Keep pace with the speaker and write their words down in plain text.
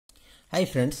Hi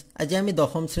friends, আজি আমি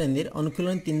দশম শ্ৰেণীৰ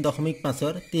অনুশীলন 3.5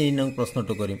 ৰ 3 নং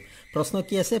প্ৰশ্নটো কৰিম। প্ৰশ্ন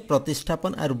কি আছে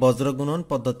প্ৰতিস্থাপন আৰু বজ্ৰগুণন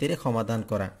পদ্ধতিৰে সমাধান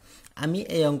কৰা। আমি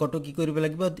এই অংকটো কি কৰিব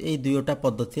লাগিব এই দুয়োটা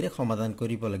পদ্ধতিৰে সমাধান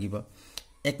কৰিব লাগিব।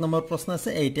 এক নম্বৰ প্ৰশ্ন আছে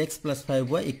 8x +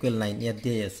 5y = 9 ইয়াত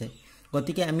দিয়া আছে।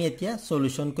 গতিকে আমি এতিয়া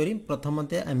সলিউশন কৰিম।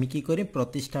 প্ৰথমতে আমি কি কৰিম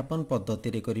প্ৰতিস্থাপন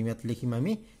পদ্ধতিৰে কৰিম। ইয়াত লিখিম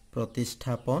আমি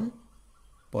প্ৰতিস্থাপন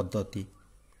পদ্ধতি।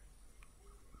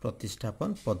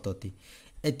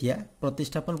 এতিয়া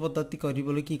প্ৰতিস্থাপন পদ্ধতি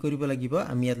কৰিবলৈ কি কৰিব লাগিব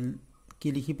আমি ইয়াত কি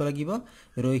লিখিব লাগিব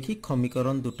ৰৈখিক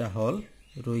সমীকৰণ দুটা হল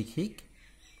ৰৈখিক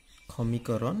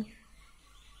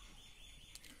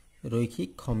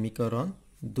সমীকৰণ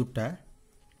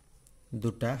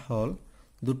দুটা হল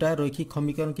দুটা ৰৈখিক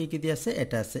সমীকৰণ কি দিয়া আছে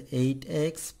এটা আছে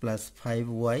 8x +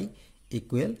 5y =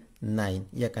 9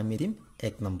 ইয়াক আমি দিম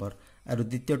 1 নম্বৰ আৰু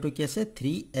দ্বিতীয়টো কি আছে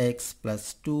 3x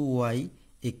 + 2y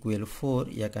 = 4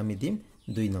 ইয়াক আমি দিম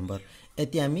 2 নম্বৰ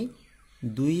এতিয়া আমি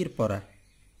 2 ৰ পৰা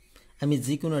আমি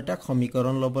যিকোনো এটা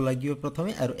সমীকৰণ লব লাগিব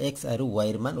প্ৰথমে আৰু x আৰু y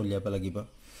ৰ মান উলিয়াব লাগিব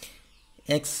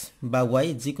x বা y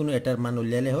যিকোনো এটাৰ মান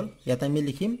উলিয়ালে হল ইয়াত আমি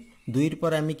লিখিম 2 ৰ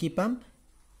পৰা আমি কি পাম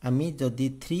আমি যদি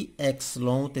 3x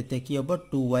লওঁ তেতে কি হ'ব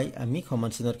 2y আমি সমান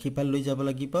চিহ্নৰ কিফাল লৈ যাব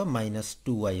লাগিব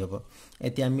 -2y হ'ব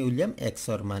এতিয়া আমি উলিয়াম x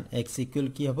ৰ মান x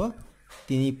 = কি হ'ব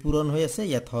 3 পূৰণ হৈ আছে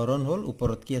ইয়াত হৰণ হল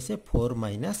ওপৰত কি আছে 4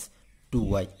 -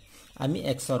 2y আমি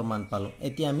x ৰ মান পালো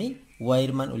এতিয়া আমি y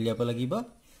ৰ মান উলিয়াব লাগিব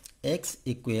x =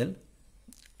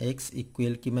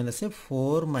 কিমান আছে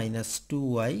 4 -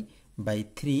 2y /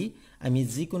 3 আমি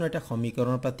যিকোনো এটা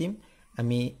সমীকৰণ পাতিম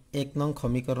আমি 1 নং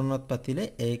সমীকৰণত পাতিলে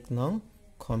 1 নং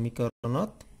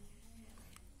সমীকৰণত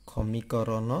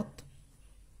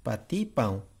পাতি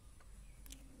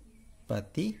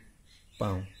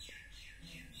পাওঁ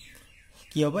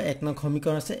কি হ'ব 1 নং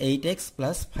সমীকৰণ আছে 8x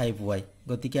 + 5y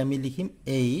গতিকে আমি লিখিম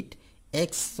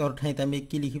 8x ৰ ঠাইত আমি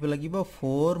কি লিখিব লাগিব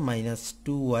 4 -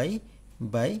 2y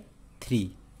 / 3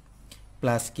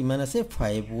 প্লাস কিমান আছে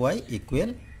 5y =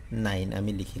 9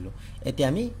 আমি লিখিলো এতিয়া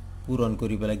আমি পূৰণ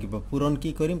কৰিব লাগিব পূৰণ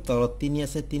কি কৰিম তলত 3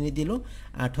 আছে 3 দিলো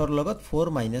 8 ৰ লগত 4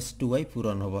 - 2y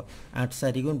পূৰণ হ'ব 8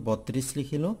 4 * 32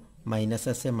 লিখিলো মাইনাস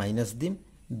আছে মাইনাস দিম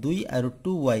 2 আৰু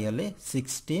 2y হলে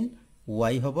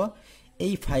 16y হ'ব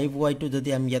এই 5y টো যদি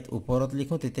আমি ইয়াত ওপৰত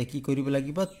লিখো তেতে কি কৰিব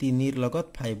লাগিব 3 ৰ লগত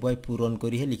 5y পূৰণ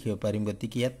কৰিহে লিখিব পাৰিম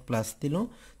গতিকে ইয়াত প্লাস দিলো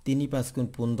 3 5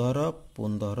 *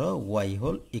 15y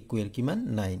হল = কিমান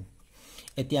 9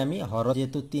 এতিয়া আমি হৰ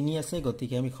যেটো 3 আছে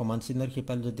গতিকে আমি সমান চিহ্নৰ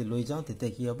কিফাল যদি লৈ যাওঁ তেতে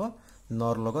কি হ'ব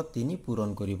 9 ৰ লগত 3 পূৰণ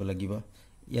কৰিব লাগিব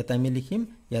ইয়াত আমি লিখিম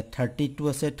ইয়াত 32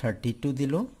 আছে 32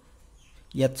 দিলো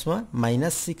ইয়াত চোৱা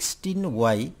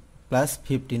 -16y +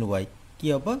 15y কি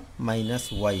হ'ব -y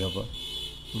হ'ব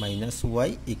 -y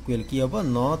 = কি হ'ব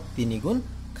 9 3 *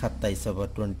 27 হ'ব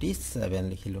 27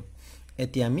 লিখিলো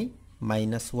এতিয়া আমি -y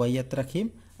ইয়াত ৰাখিম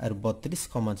আৰু 32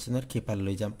 সমান চিহ্নৰ কিফাল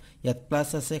লৈ যাম ইয়াত প্লাস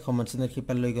আছে সমান চিহ্নৰ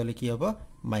কিফাল লৈ গলে কি হ'ব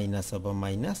মাইনাস হ'ব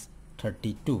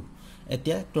 -32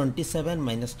 এতিয়া 27 -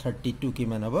 32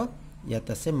 কিমান হ'ব ইয়াত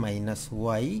আছে -y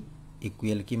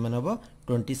 = কিমান হ'ব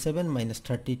 27 -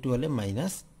 32 হলে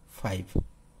 -5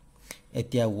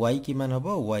 এতিয়া y কিমান হ'ব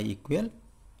y =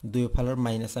 দুই ফালৰ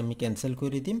মাইনাস আমি ক্যান্সেল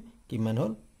কৰি দিম কিমান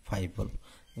হল 5 হল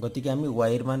গতিকে আমি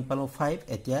y ৰ মান পালো 5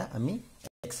 এতিয়া আমি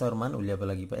x ৰ মান উলিয়াব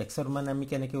লাগিব x ৰ মান আমি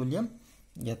কেনেকৈ উলিয়াম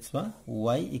ইয়াত চোৱা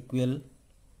y =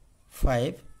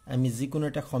 5 আমি যিকোনো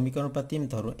এটা সমীকৰণ পাতিম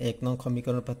ধৰো 1 নং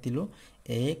সমীকৰণ পাতিলো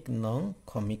 1 নং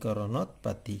সমীকৰণত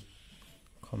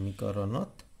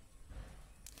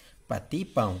পাতি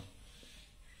পাওঁ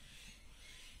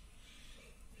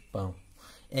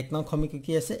 1 নং সমীকৰণ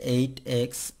কি আছে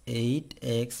 8x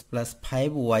 +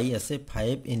 5y আছে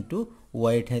 5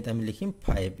 * y ঠাইত আমি লিখিম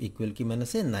 5 = কিমান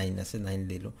আছে 9 আছে 9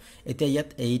 দিলো এতিয়া ইয়াত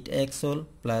 8x হল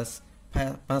প্লাস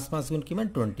 5 5 গুণ কিমান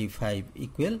 25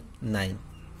 = 9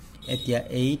 এতিয়া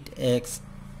 8x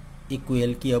 =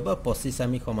 কি হ'ব 25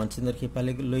 আমি সমান চিহ্নৰ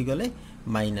কিফালে লৈ গলে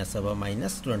মাইনাস হ'ব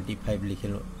 -25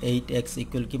 লিখিলো 8x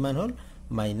 = কিমান হল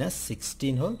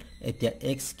 -16 হল এতিয়া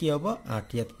x কি হ'ব 8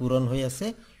 ইয়াত পূৰণ হৈ আছে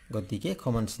গতিকে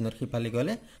সমান চিহ্নৰ কিফালে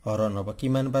গলে হৰণ হ'ব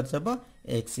কিমান বাৰ যাব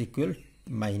x =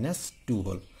 -2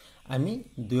 হল আমি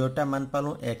দুয়োটা মান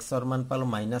পালো x ৰ মান পালো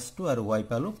 -2 আৰু y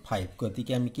পালো 5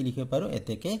 গতিকে আমি কি লিখিব পাৰো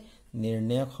এতেকে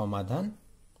নিৰ্ণয় সমাধান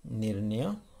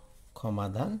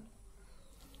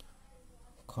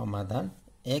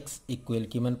x =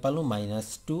 কিমান পালো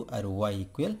 -2 আৰু y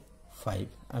 = 5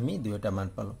 আমি দুয়োটা মান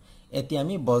পালো এতিয়া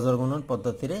আমি বজ্ৰগুণন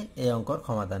পদ্ধতিৰে এই অংকৰ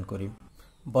সমাধান কৰিম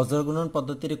বজ্ৰগুণন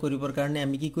পদ্ধতিৰে কৰিবৰ কাৰণে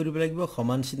আমি কি কৰিব লাগিব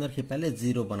সমান চিহ্নৰ কিফালে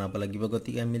 0 বনাব লাগিব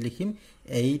গতিকে আমি লিখিম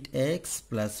 8x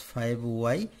 +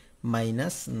 5y -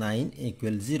 9 =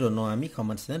 0 ন আমি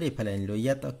সমান চিহ্নৰ ইফালে আনিলো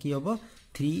ইয়াত কি হ'ব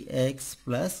 3x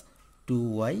 +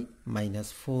 2y -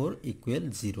 4 =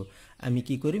 0 আমি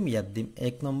কি কৰিম ইয়াত দিম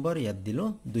 1 নম্বৰ ইয়াত দিলো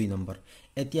 2 নম্বৰ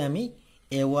এতিয়া আমি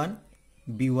a1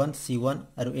 b1 c1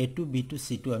 আৰু a2 b2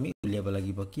 c2 আমি উলিয়াব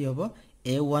লাগিব কি হ'ব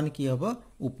a1 কি হ'ব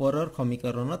ওপৰৰ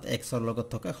সমীকৰণত x ৰ লগত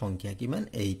থকা সংখ্যা কিমান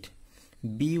 8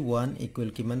 b1 ইকুৱেল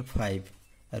কিমান 5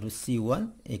 আৰু c1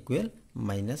 ইকুৱেল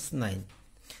 -9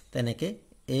 তেনেকে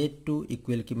a2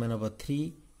 ইকুৱেল কিমান হ'ব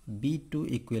 3 b2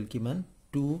 ইকুৱেল কিমান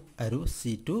 2 আৰু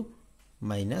c2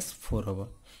 -4 হ'ব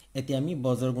এতিয়া আমি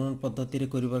বজ্ৰ গুণন পদ্ধতিৰে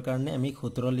কৰিবৰ কাৰণে আমি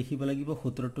সূত্ৰ লিখিব লাগিব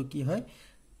সূত্ৰটো কি হয়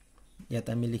ইয়াত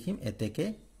আমি লিখিম এতেকে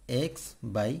x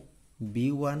by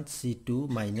b1 c2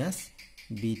 minus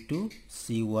b2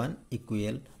 c1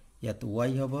 equal ইয়াত y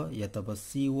হ'ব ইয়াত হ'ব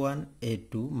c1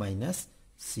 a2 minus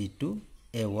c2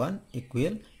 a1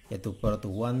 equal ইয়াত ওপৰত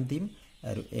 1 দিম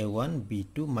আৰু a1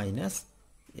 b2 minus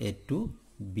a2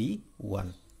 b1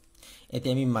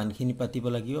 এতিয়া আমি মানখিনি পাতিব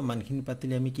লাগিব মানখিনি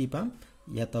পাতিলে আমি কি পাম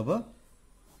ইয়াত হ'ব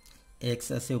x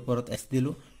আছে ওপৰত x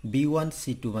দিলো b1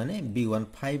 c2 মানে b1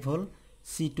 5 হল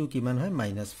c2 কিমান হয়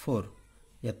 -4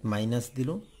 ইয়াত মাইনাস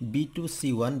দিলো b2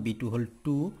 c1 b2 হল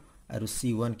 2 আৰু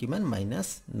c1 কিমান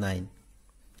 -9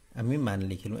 আমি মান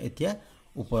লিখিলো এতিয়া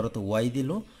ওপৰত y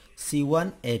দিলো c1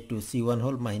 a2 c1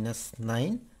 হল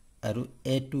 -9 আৰু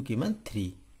a2 কিমান 3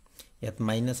 ইয়াত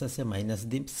মাইনাস আছে মাইনাস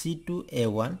দিম c2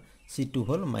 a1 c2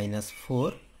 হল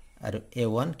 -4 আৰু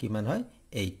a1 কিমান হয়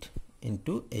 8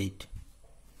 into 8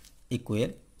 equal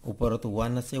ওপৰত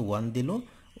 1 আছে 1 দিলো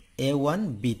a1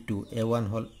 b2 a1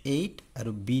 হল 8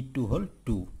 আৰু b2 হল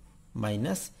 2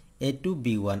 minus a2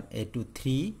 b1 a2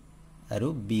 3 আৰু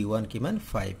b1 কিমান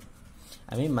 5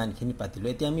 আমি মানখিনি পাতিলো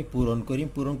এতিয়া আমি পূৰণ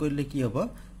কৰিলে কি হ'ব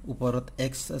ওপৰত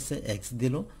x আছে x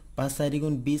দিলো 5 4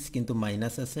 গুণ 20 কিন্তু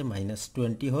মাইনাস আছে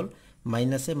 -20 হল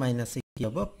মাইনাসে মাইনাসে কি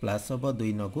হ'ব প্লাস হ'ব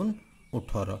 2 9 গুণ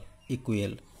 18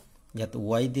 ইকুৱেল ইয়াত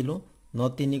y দিলো 9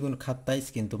 3 গুণ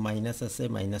 27 কিন্তু মাইনাস আছে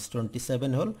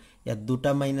 -27 হল ইয়াত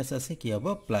দুটা মাইনাস আছে কি হ'ব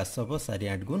প্লাস হ'ব 4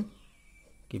 8 গুণ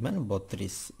কিমান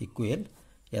 32 ইকুৱেল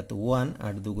ইয়াত 1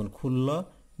 8 2 গুণ 16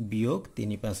 বিয়োগ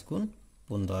 3 5 গুণ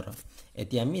 15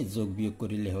 এতিয়া আমি যোগ বিয়োগ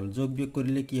কৰিলে হল যোগ বিয়োগ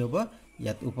কৰিলে কি হ'ব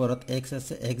ইয়াত ওপৰত x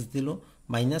আছে x দিলো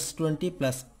 -20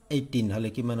 প্লাস 18 হলে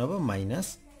কিমান হ'ব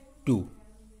 -2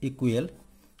 ইকুৱেল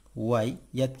y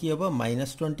ইয়াত কি হ'ব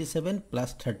 -27 প্লাস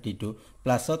 32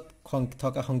 প্লাসত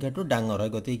থকা সংখ্যাটো ডাঙৰ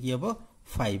হয় গতে কি হ'ব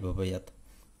 5 হ'ব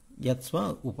ইয়াত সোৱা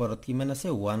ওপৰত কিমান আছে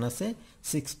 1 আছে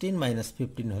 16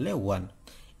 -15 হলে 1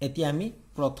 এতিয়া আমি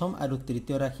প্ৰথম আৰু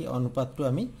তৃতীয় ৰাশি অনুপাতটো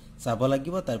আমি চাব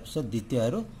লাগিব তাৰ পিছত দ্বিতীয়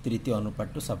আৰু তৃতীয়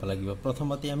অনুপাতটো চাব লাগিব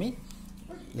প্ৰথমতে আমি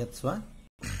ইয়াত সোৱা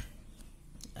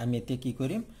আমি এতিয়া কি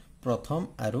কৰিম প্ৰথম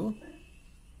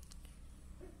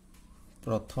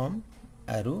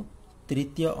আৰু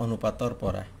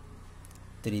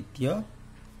তৃতীয়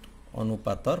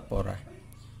অনুপাতৰ পৰা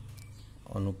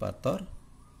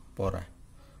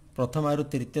প্ৰথম আৰু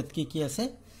তৃতীয়ত কি আছে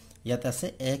ইয়াত আছে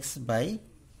x by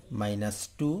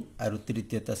 -2 আৰু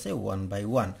তৃতীয়ত আছে 1 by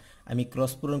 1 আমি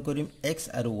ক্ৰস পূৰণ কৰিম x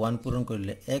আৰু 1 পূৰণ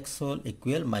কৰিলে x হল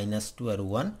ইকুৱেল -2 আৰু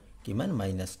 1 কিমান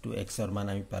 -2 x ৰ মান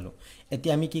আমি পালো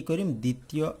এতিয়া আমি কি কৰিম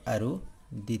দ্বিতীয় আৰু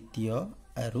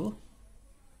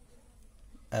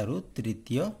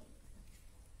তৃতীয়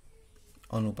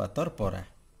অনুপাতৰ পৰা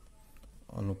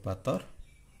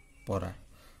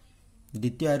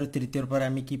দ্বিতীয় আৰু তৃতীয়ৰ পৰা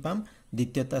আমি কি পাম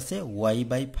দ্বিতীয়ত আছে y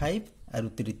by 5 আৰু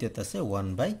তৃতীয়ত আছে 1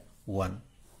 by 1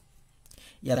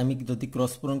 ইয়াৰ আমি যদি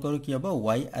ক্ৰস পূৰণ কৰো কি হ'ব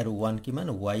y আৰু 1 কিমান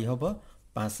y হ'ব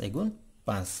 5 গুণ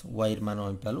 5 y ৰ মান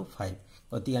আমি পালো 5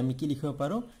 গতি আমি কি লিখিব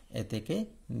পাৰো এতেকে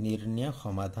নিৰ্ণয়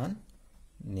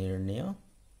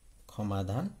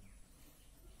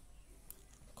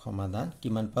সমাধান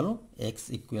কিমান পালো x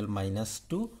ইকুৱেল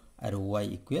 -2 আৰু y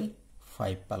ইকুৱেল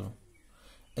 5 পালো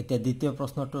এতিয়া দ্বিতীয়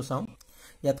প্ৰশ্নটো চাও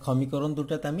ইয়াত সমীকৰণ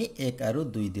দুটাত আমি 1 আৰু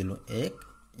 2 দিলো 1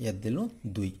 ইয়াত দিলো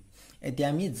 2 এতিয়া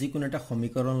আমি যিকোনো এটা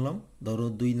সমীকৰণ লম ধৰো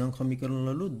 2 নং সমীকৰণ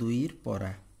ললো 2 ৰ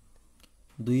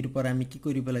পৰা আমি কি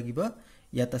কৰিব লাগিব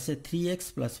ইয়াত আছে 3x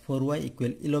 + 4y =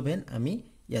 11 আমি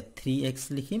ইয়াত 3x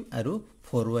লিখিম আৰু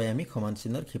 4y আমি সমান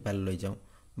চিহ্নৰ খিপাল লৈ যাও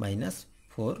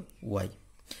 -4y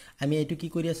আমি এটো কি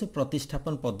কৰি আছো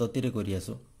প্ৰতিস্থাপন পদ্ধতিৰে কৰি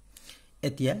আছো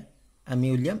এতিয়া আমি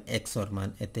উলিয়াম x ৰ মান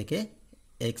এতেকে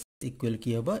x ইকুৱেল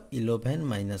কি হ'ব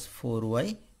 11 - 4y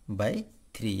by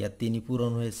 3 ইয়াত 3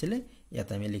 পূৰণ হৈছিল ইয়াত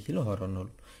আমি লিখিলো হৰণ হল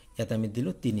ইয়াত আমি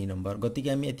দিলো 3 নম্বৰ গতিকে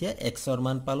আমি এতিয়া x ৰ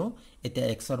মান পালো এতিয়া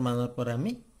x ৰ মানৰ পৰা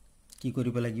আমি কি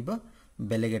কৰিব লাগিব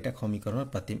বেলেগ এটা সমীকৰণ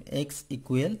পাতিম x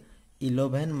ইকুৱেল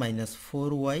 11 -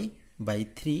 4y by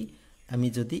 3 আমি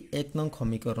যদি 1 নং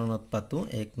সমীকৰণত পাতো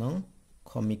 1 নং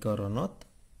সমীকৰণত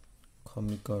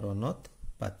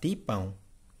পাতি পাও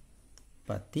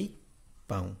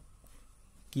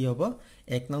কি হ'ব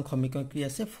 1 নং সমীকৰণ কি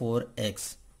আছে 4x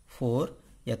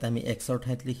 4 ইয়াত আমি xৰ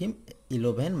ঠাইত লিখিম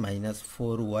 11 minus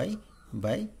 4y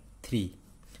by 3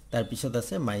 তাৰ পিছত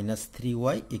আছে minus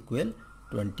 3y equal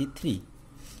 23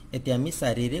 এতিয়া আমি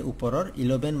 4 ৰে ওপৰৰ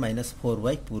 11 minus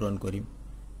 4y পূৰণ কৰিম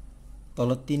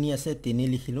তলত 3 আছে 3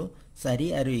 লিখিলো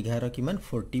 4 আৰু 11 কিমান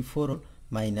 44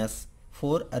 minus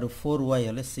 4 আৰু 4y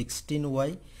হলে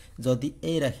 16y যদি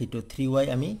এই ৰাশিটো 3y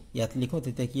আমি ইয়াত লিখো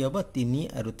তেতিয়া কি হ'ব 3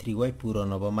 আৰু 3y পূৰণ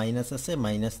হ'ব মাইনাস আছে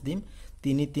মাইনাস দিম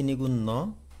 3 3 গুণ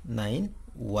 9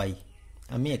 9y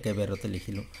আমি একেবাৰতে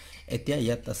লিখিলো এতিয়া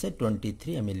ইয়াত আছে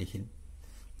 23 আমি লিখিম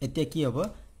এতিয়া কি হ'ব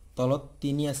তলত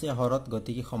 3 আছে হৰত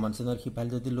গতিকে সমান চিনৰ সিফাল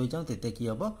যদি লৈ যাও তেতিয়া কি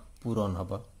হ'ব পূৰণ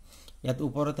হ'ব ইয়াত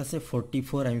ওপৰত আছে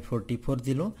 44 আমি 44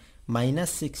 দিলো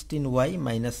 -16y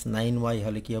 -9y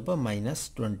হলে কি হ'ব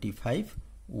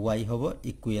 -25y হ'ব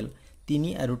ইকুৱেল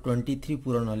 3 আৰু 23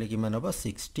 পূৰণ হলে কিমান হ'ব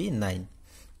 69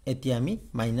 এতিয়া আমি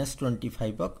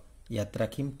 -25 ক ইয়াত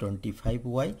ৰাখিম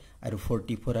 25y আৰু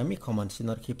 44 আমি সমান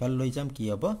চিনৰ সিফাল লৈ যাম কি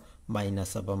হ'ব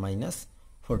মাইনাস হ'ব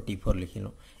 -44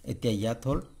 লিখিলো এতিয়া ইয়াত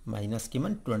হল মাইনাস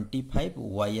কিমান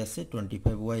 25y আছে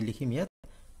 25y লিখিম ইয়াত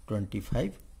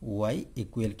 25y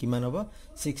ইকুৱেল কিমান হ'ব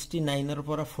 69 ৰ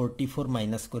পৰা 44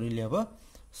 মাইনাস কৰিলে হ'ব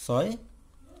 6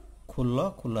 16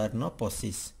 16 9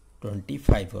 25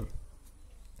 25 হল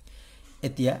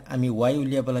এতিয়া আমি y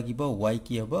উলিয়াব লাগিব y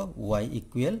কি হ'ব y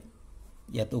ইকুৱেল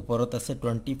ইয়াত ওপৰত আছে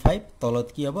 25 তলত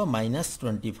কি হ'ব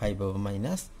 -25 হ'ব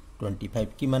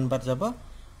 -25 কিমান বাৰ যাব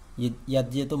ইয়াত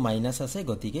যেটো মাইনাস আছে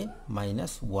গতিকে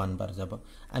 -1 বাৰ যাব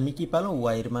আমি কি পালো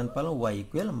y এৰ মান পালো y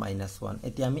ইকুৱেল -1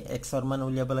 এতিয়া আমি x এৰ মান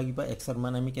উলিয়াব লাগিব x এৰ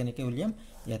মান আমি কেনেকৈ উলিয়াম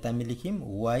ইয়াত আমি লিখিম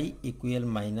y ইকুৱেল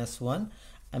 -1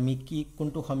 আমি কি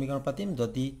কোনটো সমীকৰণ পাতিম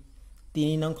যদি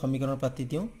 3 নং সমীকৰণ পাতি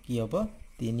দিও কি হ'ব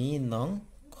 3 নং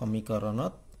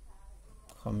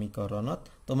সমীকৰণত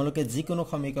তোমালোকে যিকোনো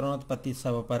সমীকৰণত পাতি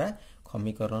চাব পাৰা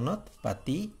সমীকৰণত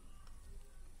পাতি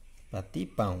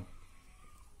পাও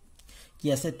কি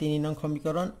আছে 3 নং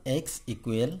সমীকৰণ x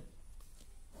ইকুৱেল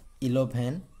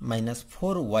 11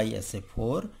 -4y আছে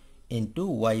 4 into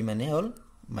y মানে হল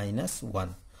 -1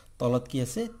 তলত কি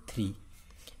আছে 3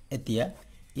 এতিয়া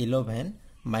 11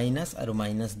 মাইনাস আৰু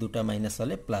মাইনাস দুটা মাইনাস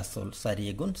হলে প্লাস হল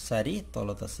 4 গুণ 4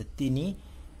 তলত আছে 3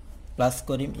 প্লাস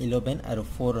কৰিম 11 আৰু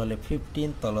 4 হলে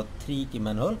 15 তলত 3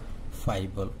 কিমান হল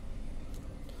 5 হল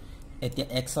এতিয়া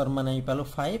x এর মান আমি পালো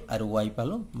 5 আৰু y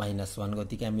পালো -1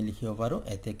 গতিকে আমি লিখিব পাৰো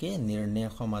এতেকে নিৰ্ণয়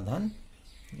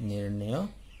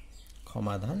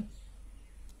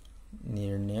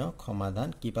সমাধান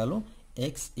কি পালো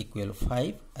x ইকুৱেল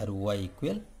 5 আৰু y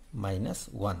ইকুৱেল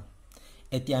 -1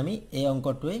 এতিয়া আমি এই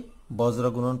অংকটোৱে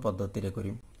বজ্ৰগুণন পদ্ধতিৰে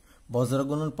কৰিম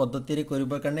বজ্ৰগুণন পদ্ধতিৰে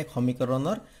কৰিবৰ কাৰণে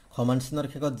সমীকৰণৰ সমান চিনৰ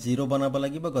শেষত 0 বনাব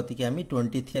লাগিব গতিকে আমি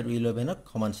 23 আৰু 11 ক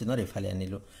সমান চিনৰ এফালে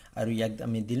আনিলো আৰু ইয়াক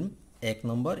আমি দিম 1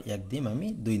 নম্বৰ ইয়াক দিম আমি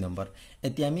 2 নম্বৰ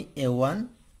এতিয়া আমি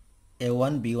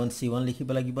a1 b1 c1 লিখিব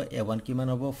লাগিব a1 কিমান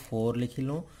হ'ব 4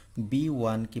 লিখিলো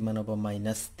b1 কিমান হ'ব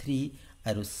 -3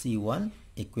 আৰু c1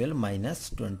 ইকুৱেল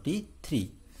 -23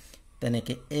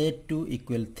 তেনেকে a2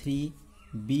 ইকুৱেল 3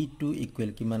 b2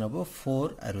 ইকুৱেল কিমান হ'ব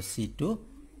 4 আৰু c2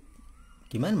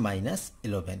 কিমান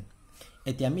 -11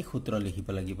 এতিয়া আমি সূত্ৰ লিখিব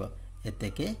লাগিব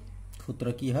এতেকে সূত্ৰ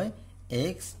কি হয়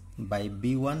x by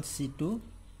b1 c2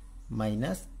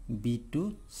 minus b2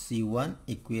 c1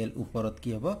 equal ওপৰত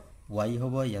কি হ'ব y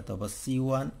হ'ব ইয়াত হ'ব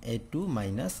c1 a2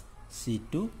 minus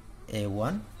c2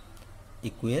 a1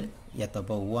 equal ইয়াত হ'ব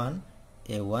 1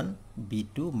 a1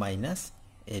 b2 minus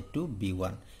a2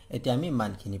 b1 এতিয়া আমি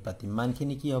মানখিনি পাতিম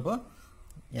মানখিনি কি হ'ব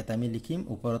ইয়াত আমি লিখিম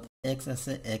ওপৰত x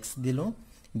আছে x দিলো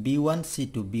b1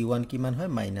 c2 b1 কিমান হয়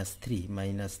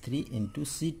 -3 into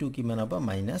c2 কিমান হ'ব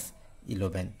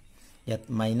 -11 ইয়াত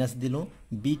মাইনাস দিলো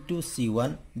b2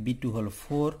 c1 b2 হল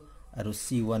 4 আৰু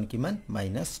c1 কিমান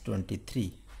 -23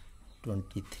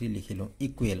 লিখিলো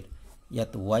ইকুৱেল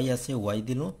ইয়াত y আছে y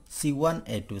দিলো c1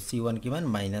 a2 কিমান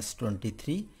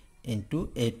 -23 into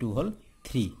a2 হল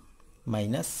 3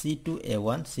 minus c2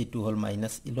 a1 c2 হল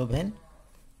 -11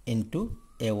 into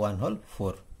a1 হল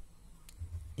 4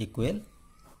 ইকুৱেল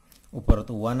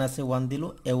ওপৰত 1 আছে 1 দিলো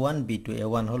a1 b2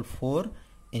 a1 হল 4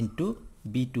 into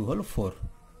b2 হল 4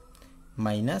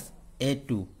 minus a2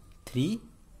 3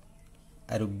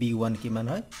 আৰু b1 কিমান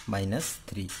হয়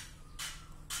 -3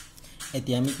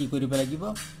 এতিয়া আমি কি কৰিব লাগিব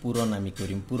পূৰণ আমি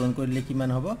কৰিম পূৰণ কৰিলে কিমান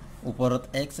হ'ব ওপৰত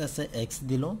x আছে x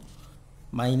দিলো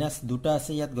মাইনাস দুটা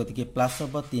আছে ইয়াত গতিকে প্লাস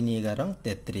হ'ব 3 11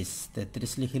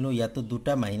 33 লিখিলো ইয়াতো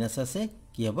দুটা মাইনাস আছে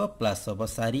কি হ'ব প্লাস হ'ব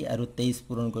 4 আৰু 23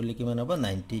 পূৰণ কৰিলে কিমান হ'ব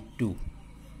 92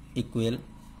 ইকুৱেল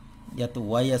ইয়াত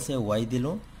y আছে y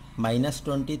দিলো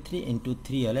 -23 into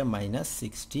 3 হলে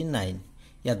 -69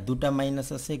 ইয়াত দুটা মাইনাস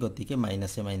আছে গতিকে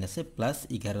মাইনাসে প্লাস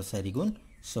 11 4 গুণ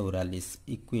 44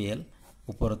 ইকুৱেল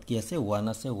ওপৰত কি আছে 1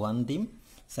 আছে 1 দিম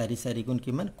 4 4 গুণ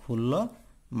কিমান 16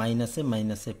 মাইনাসে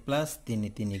মাইনাসে প্লাস 3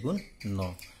 3 গুণ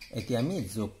 9 এতিয়া আমি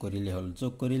যোগ কৰিলে হল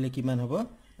যোগ কৰিলে কিমান হ'ব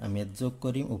আমি যোগ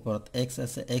কৰিম ওপৰত x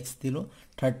আছে x দিলো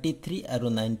 33 আৰু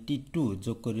 92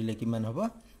 যোগ কৰিলে কিমান হ'ব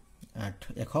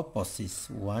 125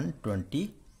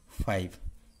 125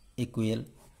 ইকুৱেল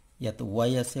ইয়াত y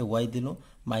আছে y দিলো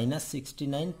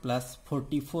 -69 প্লাস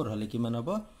 44 হলে কিমান হ'ব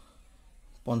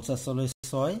 50 লৈ 6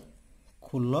 16 16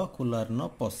 আৰু 9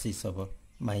 25 হ'ব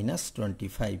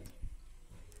 -25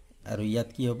 আৰু ইয়াত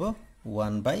কি হ'ব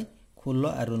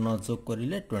 1/16 আৰু 9 যোগ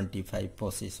কৰিলে 25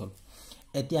 25 হ'ল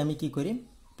এতিয়া আমি কি কৰিম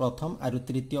প্ৰথম আৰু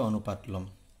তৃতীয় অনুপাত লম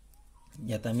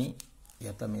ইয়াত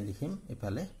আমি লিখিম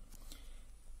এফালে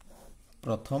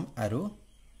প্ৰথম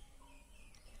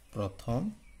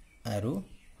আৰু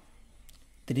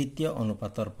তৃতীয়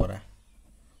অনুপাতৰ পৰা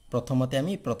প্ৰথমতে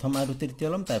আমি প্ৰথম আৰু তৃতীয়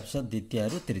লম তাৰ পিছত দ্বিতীয়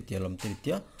আৰু তৃতীয় লম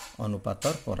তৃতীয়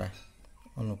অনুপাতৰ পৰা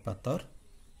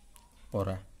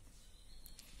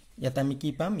ইয়াত আমি কি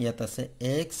পাম ইয়াত আছে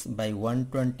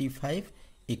x/125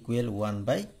 ইকুৱেল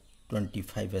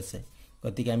 1/25 আছে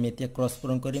গতিকে আমি এতিয়া ক্ৰস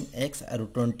পূৰণ কৰিম x আৰু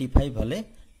 25 হলে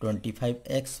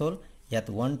 25x হল ইয়াত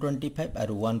 125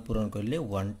 আৰু 1 পূৰণ কৰিলে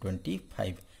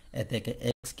 125 এতেকে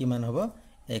x কিমান হ'ব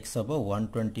x হ'ব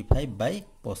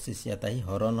 125/25 ইয়াত আহি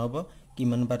হৰণ হ'ব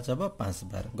কিমান বাৰ যাব 5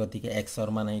 বাৰ গতিকে x ৰ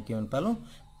মান আহি কিমান পালো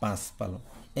 5 পালো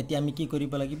এতিয়া আমি কি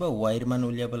কৰিব লাগিব y ৰ মান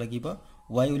উলিয়াব লাগিব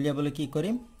y উলিয়াবলৈ কি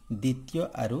কৰিম দ্বিতীয়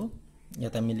আৰু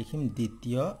ইয়াত আমি লিখিম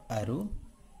দ্বিতীয়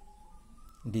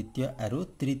আৰু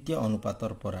তৃতীয়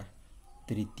অনুপাতৰ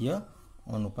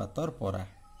পৰা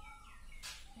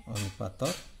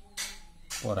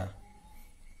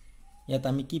ইয়াত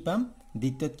আমি কি পাম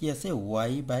দ্বিতীয়ত কি আছে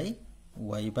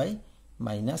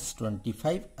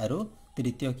y/-25 আৰু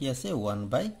তৃতীয় কি আছে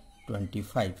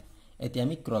 1/25 এতিয়া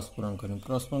আমি ক্ৰস পূৰণ কৰিম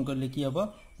ক্ৰস পূৰণ কৰিলে কি হ'ব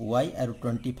y আৰু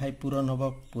 25 পূৰণ হ'ব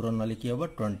পূৰণ হলে কি হ'ব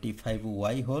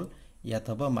 25y হল ইয়াত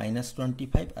হ'ব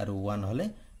 -25 আৰু 1 হলে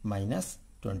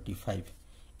 -25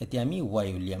 এতিয়া আমি y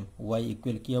উলিয়াম y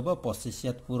ইকুৱেল কি হ'ব 25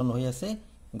 ইয়াত পূৰণ হৈ আছে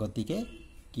গতিকে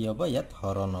কি হ'ব ইয়াত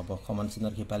হৰণ হ'ব সমান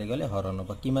চিহ্নৰ হিপালে গলে হৰণ হ'ব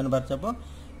কিমান বাৰ যাব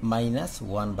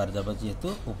 -1 বাৰ যাব যেহেতু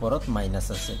ওপৰত মাইনাস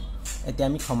আছে এতিয়া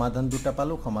আমি সমাধান দুটা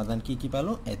পালো সমাধান কি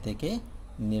পালো এতেকে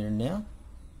নিৰ্ণয়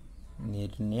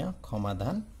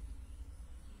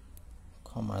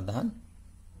সমাধান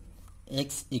x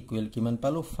ইকুৱেল কিমান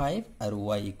পালো 5 আৰু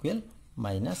y ইকুৱেল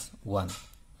 -1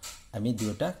 আমি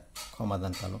দুটা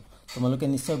সমাধান পালো তোমালোকে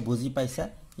নিশ্চয় বুজি পাইছা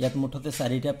ইয়াত মুঠতে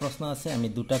 4টা প্ৰশ্ন আছে আমি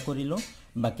দুটা কৰিলো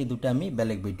বাকি দুটা আমি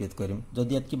বেলেগ ভিডিওত কৰিম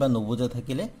যদি ইয়াত কিবা নবুজা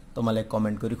থাকিলে তোমালে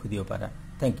কমেন্ট কৰি খুদিব পাৰা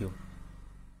থ্যাংক ইউ